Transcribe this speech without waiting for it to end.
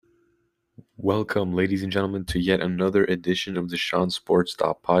Welcome, ladies and gentlemen, to yet another edition of the Sean Sports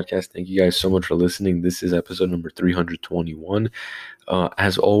Stop podcast. Thank you guys so much for listening. This is episode number 321.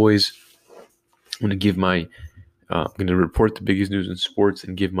 As always, I'm going to report the biggest news in sports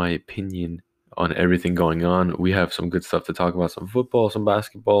and give my opinion on everything going on. We have some good stuff to talk about: some football, some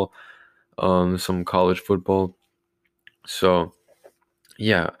basketball, some college football. So,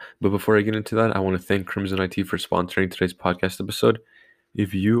 yeah. But before I get into that, I want to thank Crimson IT for sponsoring today's podcast episode.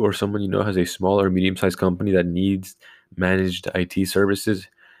 If you or someone you know has a small or medium-sized company that needs managed IT services,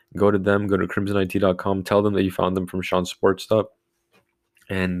 go to them, go to crimsonit.com, tell them that you found them from Sean Sports Stop,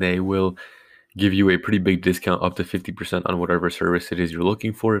 and they will give you a pretty big discount, up to 50% on whatever service it is you're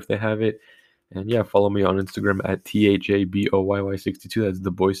looking for if they have it. And yeah, follow me on Instagram at THABOYY62. That's the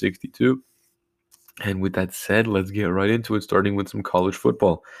boy 62. And with that said, let's get right into it, starting with some college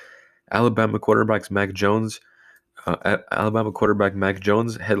football. Alabama quarterback Mac Jones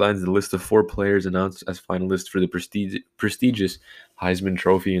headlines the list of 4 players announced as finalists for the prestigious Heisman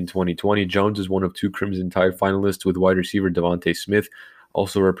Trophy in 2020. Jones is one of 2 Crimson Tide finalists, with wide receiver Devontae Smith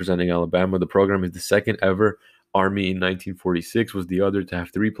also representing Alabama. The program is the second ever. Army in 1946 was the other to have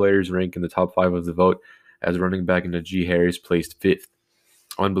 3 players rank in the top 5 of the vote, as running back Najee Harris placed 5th.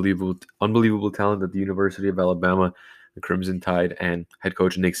 Unbelievable talent that the University of Alabama, the Crimson Tide, and head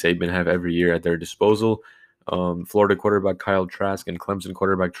coach Nick Saban have every year at their disposal. Florida quarterback Kyle Trask and Clemson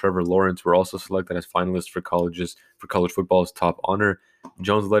quarterback Trevor Lawrence were also selected as finalists for college football's top honor.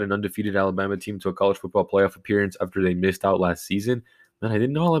 Jones led an undefeated Alabama team to a college football playoff appearance after they missed out last season. Man, I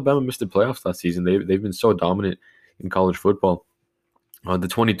didn't know Alabama missed the playoffs last season. They've been so dominant in college football. The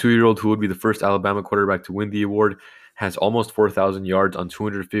 22-year-old, who would be the first Alabama quarterback to win the award, has almost 4,000 yards on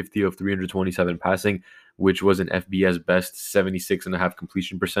 250 of 327 passing, which was an FBS best 76.5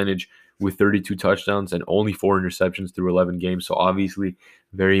 completion percentage, with 32 touchdowns and only 4 interceptions through 11 games. So obviously,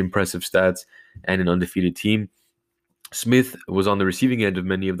 very impressive stats and an undefeated team. Smith was on the receiving end of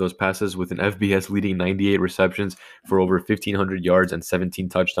many of those passes, with an FBS leading 98 receptions for over 1,500 yards and 17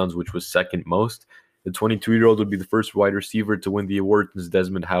 touchdowns, which was second most. The 22-year-old would be the first wide receiver to win the award since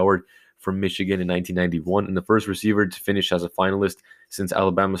Desmond Howard from Michigan in 1991, and the first receiver to finish as a finalist since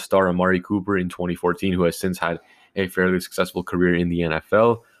Alabama star Amari Cooper in 2014, who has since had a fairly successful career in the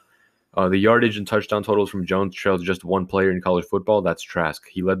NFL. The yardage and touchdown totals from Jones trailed just one player in college football, that's Trask.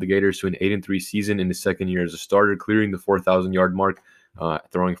 He led the Gators to an 8-3 season in his second year as a starter, clearing the 4,000-yard mark,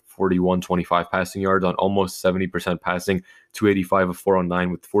 throwing 4,125 passing yards on almost 70% passing, 285 of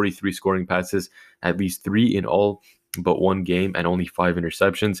 409 with 43 scoring passes, at least 3 in all but 1 game, and only 5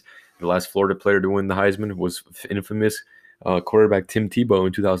 interceptions. The last Florida player to win the Heisman was infamous quarterback Tim Tebow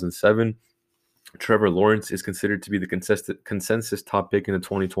in 2007. Trevor Lawrence is considered to be the consensus top pick in the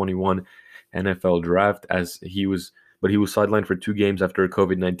 2021 NFL draft, but he was sidelined for 2 games after a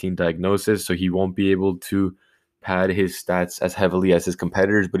COVID-19 diagnosis, so he won't be able to pad his stats as heavily as his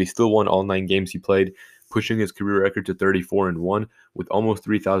competitors, but he still won all 9 games he played, pushing his career record to 34-1 with almost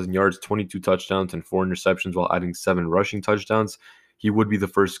 3,000 yards, 22 touchdowns, and 4 interceptions while adding 7 rushing touchdowns. He would be the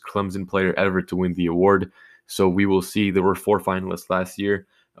first Clemson player ever to win the award, so we will see. There were 4 finalists last year: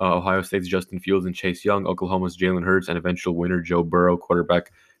 Ohio State's Justin Fields and Chase Young, Oklahoma's Jalen Hurts, and eventual winner Joe Burrow,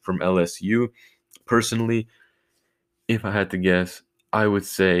 quarterback from LSU. Personally, if I had to guess, I would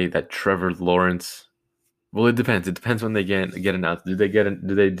say that Trevor Lawrence. Well, it depends. It depends when they get announced. Do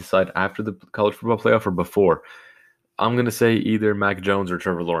they decide after the college football playoff or before? I'm gonna say either Mac Jones or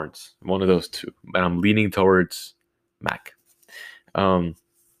Trevor Lawrence, one of those two, and I'm leaning towards Mac.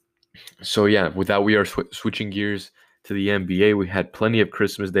 So yeah, with that, we are switching gears to the NBA. We had plenty of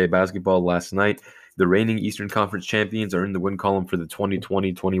Christmas Day basketball last night. The reigning Eastern Conference champions are in the win column for the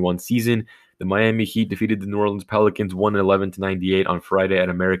 2020-21 season. The Miami Heat defeated the New Orleans Pelicans 111-98 on Friday at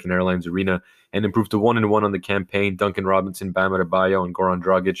American Airlines Arena and improved to 1-1 on the campaign. Duncan Robinson, Bam Adebayo, and Goran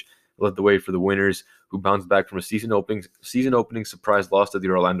Dragic led the way for the winners, who bounced back from a season-opening surprise loss to the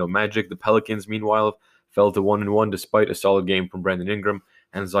Orlando Magic. The Pelicans, meanwhile, fell to 1-1 despite a solid game from Brandon Ingram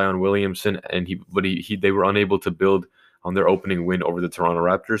and Zion Williamson, but they were unable to build on their opening win over the Toronto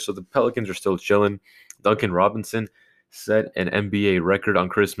Raptors. So the Pelicans are still chilling. Duncan Robinson set an NBA record on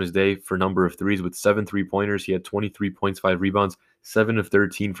Christmas Day for number of threes with 7 3-pointers. He had 23 points, 5 rebounds, 7 of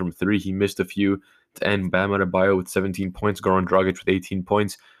 13 from 3. He missed a few to end. Bam Adebayo with 17 points, Goran Dragic with 18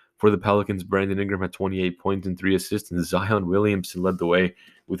 points. For the Pelicans, Brandon Ingram had 28 points and 3 assists, and Zion Williamson led the way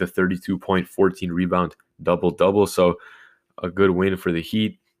with a 32-point, 14-rebound double-double. So a good win for the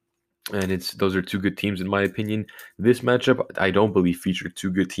Heat. And those are 2 good teams in my opinion. This matchup, I don't believe, featured 2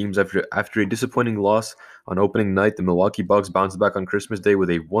 good teams. After a disappointing loss on opening night, the Milwaukee Bucks bounced back on Christmas Day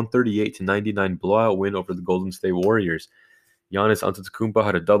with a 138-99 blowout win over the Golden State Warriors. Giannis Antetokounmpo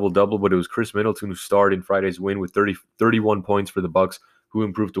had a double-double, but it was Chris Middleton who starred in Friday's win with 31 points for the Bucks, who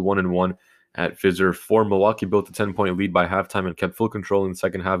improved to 1-1 at Fizzer 4. Milwaukee built a 10-point lead by halftime and kept full control in the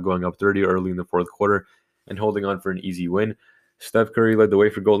second half, going up 30 early in the fourth quarter and holding on for an easy win. Steph Curry led the way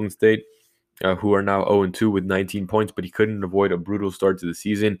for Golden State, who are now 0-2 with 19 points, but he couldn't avoid a brutal start to the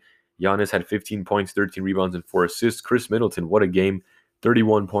season. Giannis had 15 points, 13 rebounds, and 4 assists. Chris Middleton, what a game.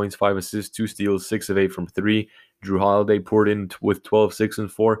 31 points, 5 assists, 2 steals, 6 of 8 from 3. Jrue Holiday poured in with 12, 6,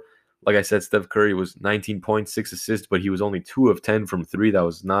 and 4. Like I said, Steph Curry was 19 points, 6 assists, but he was only 2 of 10 from 3. That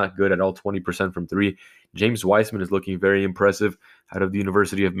was not good at all, 20% from 3. James Wiseman is looking very impressive out of the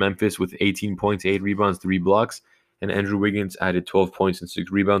University of Memphis with 18 points, 8 rebounds, 3 blocks. And Andrew Wiggins added 12 points and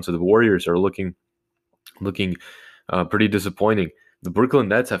 6 rebounds. So the Warriors are looking pretty disappointing. The Brooklyn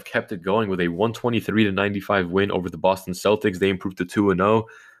Nets have kept it going with a 123-95 win over the Boston Celtics. They improved to 2-0.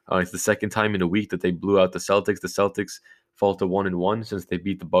 It's the second time in a week that they blew out the Celtics. The Celtics fall to 1-1 since they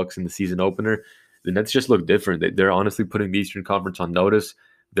beat the Bucks in the season opener. The Nets just look different. They're honestly putting the Eastern Conference on notice.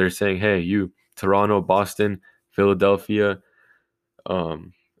 They're saying, hey, you, Toronto, Boston, Philadelphia,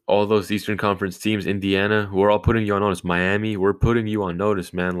 all those Eastern Conference teams, Indiana, we're all putting you on notice. Miami, we're putting you on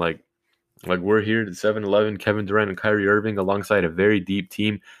notice, man. Like we're here at 7-11, Kevin Durant and Kyrie Irving alongside a very deep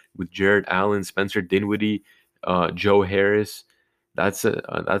team with Jarrett Allen, Spencer Dinwiddie, Joe Harris. That's a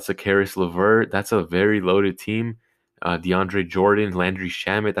Karis LeVert. That's a very loaded team. DeAndre Jordan, Landry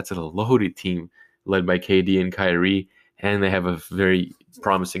Shamet. That's a loaded team led by KD and Kyrie. And they have a very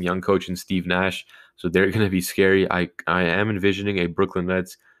promising young coach in Steve Nash. So they're going to be scary. I am envisioning a Brooklyn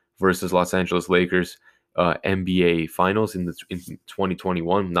Nets versus Los Angeles Lakers NBA Finals in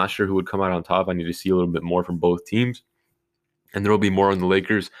 2021. I'm not sure who would come out on top. I need to see a little bit more from both teams. And there will be more on the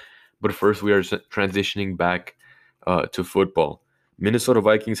Lakers. But first, we are transitioning back to football. Minnesota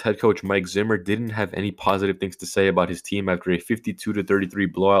Vikings head coach Mike Zimmer didn't have any positive things to say about his team after a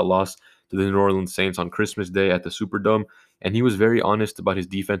 52-33 blowout loss to the New Orleans Saints on Christmas Day at the Superdome. And he was very honest about his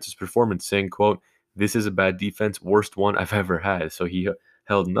defense's performance, saying, quote, "This is a bad defense, worst one I've ever had." So he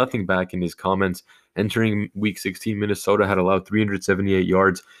held nothing back in his comments. Entering Week 16, Minnesota had allowed 378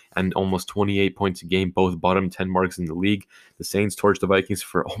 yards and almost 28 points a game, both bottom 10 marks in the league. The Saints torched the Vikings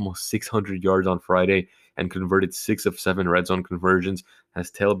for almost 600 yards on Friday and converted 6 of 7 red zone conversions,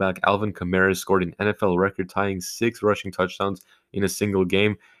 as tailback Alvin Kamara scored an NFL record-tying 6 rushing touchdowns in a single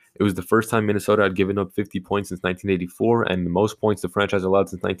game. It was the first time Minnesota had given up 50 points since 1984 and the most points the franchise allowed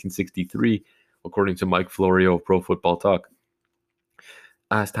since 1963, according to Mike Florio of Pro Football Talk.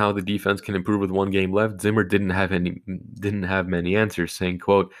 Asked how the defense can improve with one game left, Zimmer didn't have many answers, saying,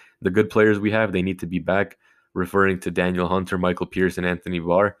 quote, "The good players we have, they need to be back," referring to Daniel Hunter, Michael Pierce, and Anthony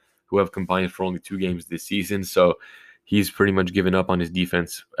Barr, who have combined for only 2 games this season. So he's pretty much given up on his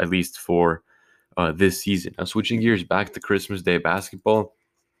defense, at least for this season. Now, switching gears back to Christmas Day basketball,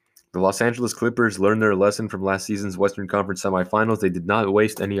 the Los Angeles Clippers learned their lesson from last season's Western Conference semifinals. They did not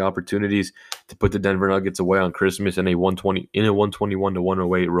waste any opportunities to put the Denver Nuggets away on Christmas in a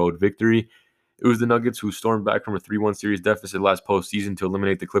 121-108 road victory. It was the Nuggets who stormed back from a 3-1 series deficit last postseason to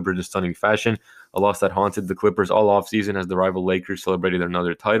eliminate the Clippers in stunning fashion, a loss that haunted the Clippers all offseason as the rival Lakers celebrated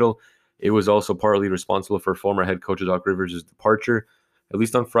another title. It was also partly responsible for former head coach Doc Rivers' departure. At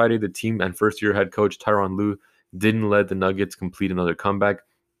least on Friday, the team and first-year head coach Tyronn Lue didn't let the Nuggets complete another comeback.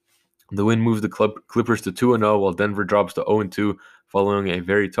 The win moves the Clippers to 2-0, while Denver drops to 0-2 following a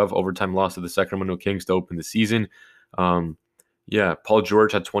very tough overtime loss to the Sacramento Kings to open the season. Paul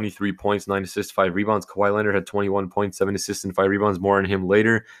George had 23 points, 9 assists, 5 rebounds. Kawhi Leonard had 21 points, 7 assists, and 5 rebounds. More on him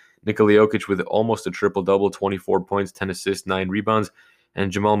later. Nikola Jokic with almost a triple-double, 24 points, 10 assists, 9 rebounds.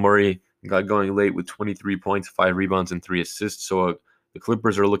 And Jamal Murray got going late with 23 points, 5 rebounds, and 3 assists. So the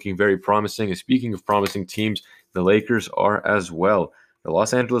Clippers are looking very promising. And speaking of promising teams, the Lakers are as well. The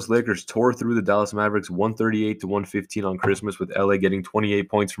Los Angeles Lakers tore through the Dallas Mavericks 138-115 on Christmas, with LA getting 28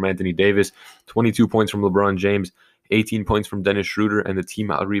 points from Anthony Davis, 22 points from LeBron James, 18 points from Dennis Schroeder, and the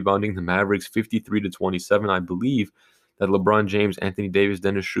team out-rebounding the Mavericks 53-27. I believe that LeBron James, Anthony Davis,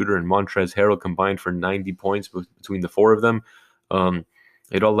 Dennis Schroeder, and Montrezl Harrell combined for 90 points between the 4 of them.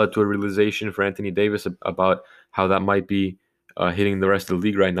 It all led to a realization for Anthony Davis about how that might be hitting the rest of the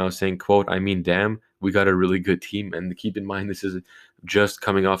league right now, saying, quote, "I mean, damn, we got a really good team." And keep in mind, this is just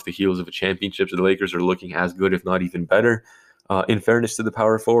coming off the heels of a championship, so the Lakers are looking as good, if not even better. In fairness to the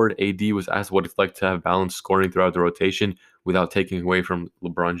power forward, AD was asked what it's like to have balanced scoring throughout the rotation without taking away from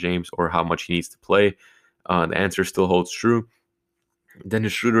LeBron James or how much he needs to play. The answer still holds true.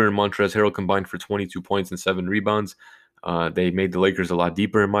 Dennis Schroeder and Montrezl Harrell combined for 22 points and 7 rebounds. They made the Lakers a lot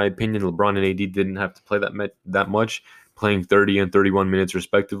deeper, in my opinion. LeBron and AD didn't have to play that much, playing 30 and 31 minutes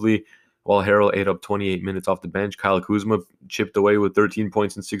respectively. while Harrell ate up 28 minutes off the bench. Kyle Kuzma chipped away with 13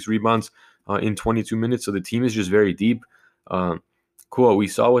 points and 6 rebounds in 22 minutes. So the team is just very deep. Cool. We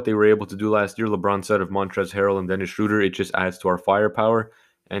saw what they were able to do last year. LeBron said of Montrezl Harrell and Dennis Schroeder, it just adds to our firepower.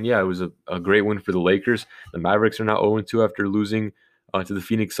 And yeah, it was a great win for the Lakers. The Mavericks are now 0-2 after losing to the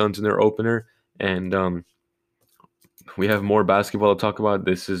Phoenix Suns in their opener. And we have more basketball to talk about.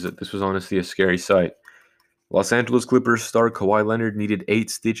 This was honestly a scary sight. Los Angeles Clippers star Kawhi Leonard needed 8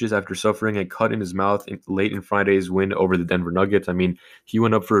 stitches after suffering a cut in his mouth late in Friday's win over the Denver Nuggets. I mean, he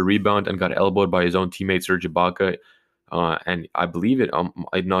went up for a rebound and got elbowed by his own teammate Serge Ibaka, and I believe it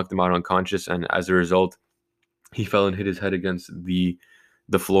knocked him out unconscious. And as a result, he fell and hit his head against the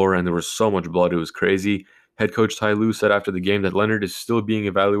floor, and there was so much blood. It was crazy. Head coach Ty Lue said after the game that Leonard is still being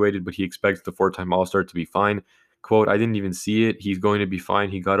evaluated, but he expects the 4-time All-Star to be fine. Quote, "I didn't even see it. He's going to be fine.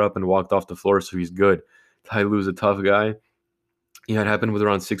 He got up and walked off the floor, so he's good." Ty Lue's a tough guy. It had happened with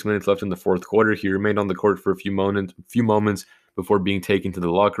around 6 minutes left in the fourth quarter. He remained on the court for a few moments before being taken to the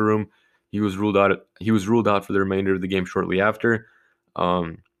locker room. He was ruled out for the remainder of the game shortly after.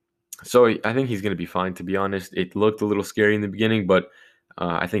 So I think he's going to be fine, to be honest. It looked a little scary in the beginning, but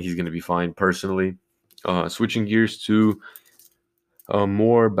I think he's going to be fine personally. Switching gears to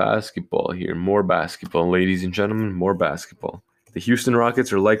more basketball here. More basketball, ladies and gentlemen, more basketball. The Houston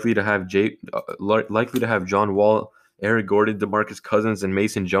Rockets are likely to have John Wall, Eric Gordon, DeMarcus Cousins, and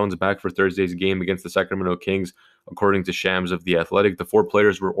Mason Jones back for Thursday's game against the Sacramento Kings, according to Shams of The Athletic. The 4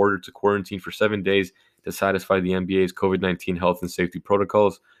 players were ordered to quarantine for 7 days to satisfy the NBA's COVID-19 health and safety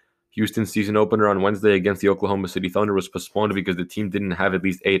protocols. Houston's season opener on Wednesday against the Oklahoma City Thunder was postponed because the team didn't have at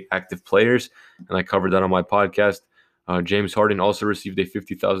least 8 active players, and I covered that on my podcast. James Harden also received a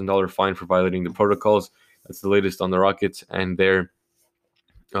 $50,000 fine for violating the protocols. That's the latest on the Rockets and their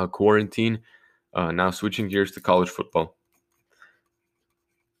quarantine. Now switching gears to college football.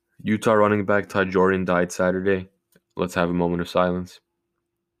 Utah running back Ty Jordan died Saturday. Let's have a moment of silence.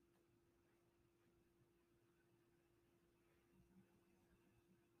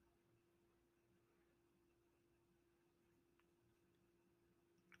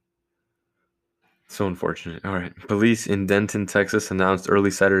 So unfortunate. All right. Police in Denton, Texas announced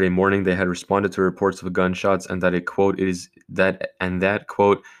early Saturday morning they had responded to reports of gunshots and that quote,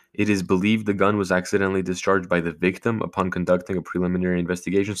 "it is believed the gun was accidentally discharged by the victim upon conducting a preliminary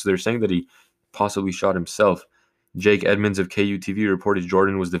investigation." So they're saying that he possibly shot himself. Jake Edmonds of KUTV reported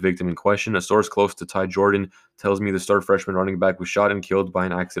Jordan was the victim in question. A source close to Ty Jordan tells me the star freshman running back was shot and killed by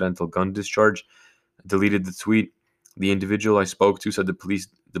an accidental gun discharge. Deleted the tweet. The individual I spoke to said the police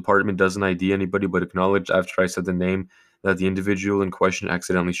department doesn't ID anybody, but acknowledged after I said the name that the individual in question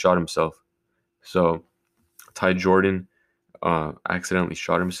accidentally shot himself. So, Ty Jordan accidentally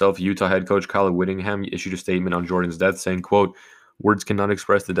shot himself. Utah head coach Kyle Whittingham issued a statement on Jordan's death saying, quote, "Words cannot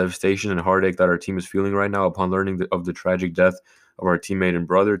express the devastation and heartache that our team is feeling right now upon learning of the tragic death of our teammate and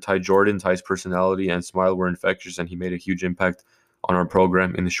brother. Ty Jordan, Ty's personality and smile were infectious, and he made a huge impact on our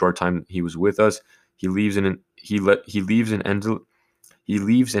program in the short time he was with us. He leaves an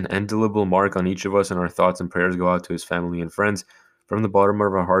indelible mark on each of us, and our thoughts and prayers go out to his family and friends. From the bottom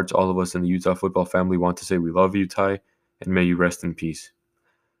of our hearts, all of us in the Utah football family want to say we love you, Ty, and may you rest in peace."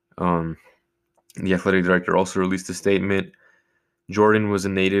 The athletic director also released a statement. Jordan was a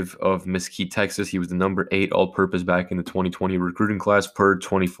native of Mesquite, Texas. He was the number 8 all-purpose back in the 2020 recruiting class per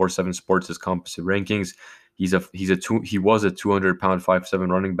 24/7 Sports' composite rankings. He was a 200-pound 5'7"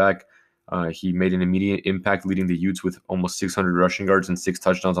 running back. He made an immediate impact, leading the Utes with almost 600 rushing yards and 6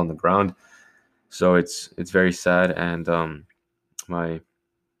 touchdowns on the ground. So it's very sad, and my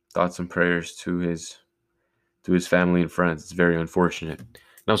thoughts and prayers to his family and friends. It's very unfortunate.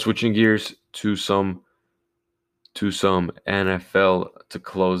 Now switching gears to some NFL to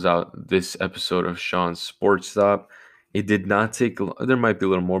close out this episode of Sean's Sports Stop. It did not take. There might be a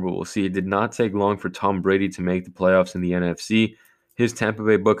little more, but we'll see. It did not take long for Tom Brady to make the playoffs in the NFC. His Tampa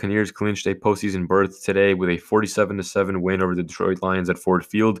Bay Buccaneers clinched a postseason berth today with a 47-7 win over the Detroit Lions at Ford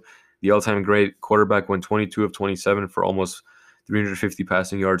Field. The all-time great quarterback went 22 of 27 for almost 350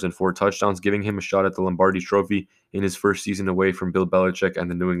 passing yards and 4 touchdowns, giving him a shot at the Lombardi Trophy in his first season away from Bill Belichick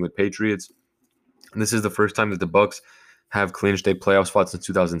and the New England Patriots. And this is the first time that the Bucs have clinched a playoff spot since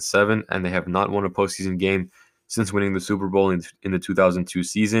 2007, and they have not won a postseason game since winning the Super Bowl in the 2002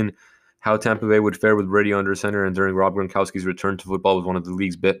 season. How Tampa Bay would fare with Brady under center and during Rob Gronkowski's return to football was one of the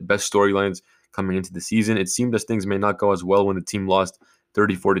league's best storylines coming into the season. It seemed as things may not go as well when the team lost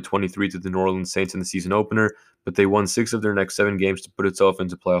 34-23 to the New Orleans Saints in the season opener, but they won 6 of their next 7 games to put itself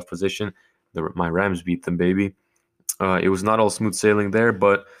into playoff position. My Rams beat them, baby. It was not all smooth sailing there,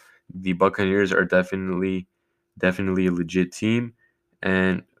 but the Buccaneers are definitely a legit team.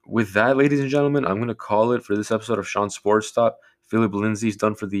 And with that, ladies and gentlemen, I'm going to call it for this episode of Sean Sports Stop. Philip Lindsay's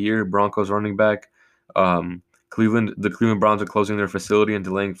done for the year. Broncos running back. The Cleveland Browns are closing their facility and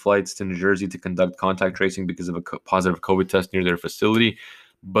delaying flights to New Jersey to conduct contact tracing because of a positive COVID test near their facility.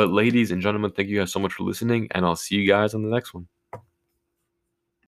 But ladies and gentlemen, thank you guys so much for listening, and I'll see you guys on the next one.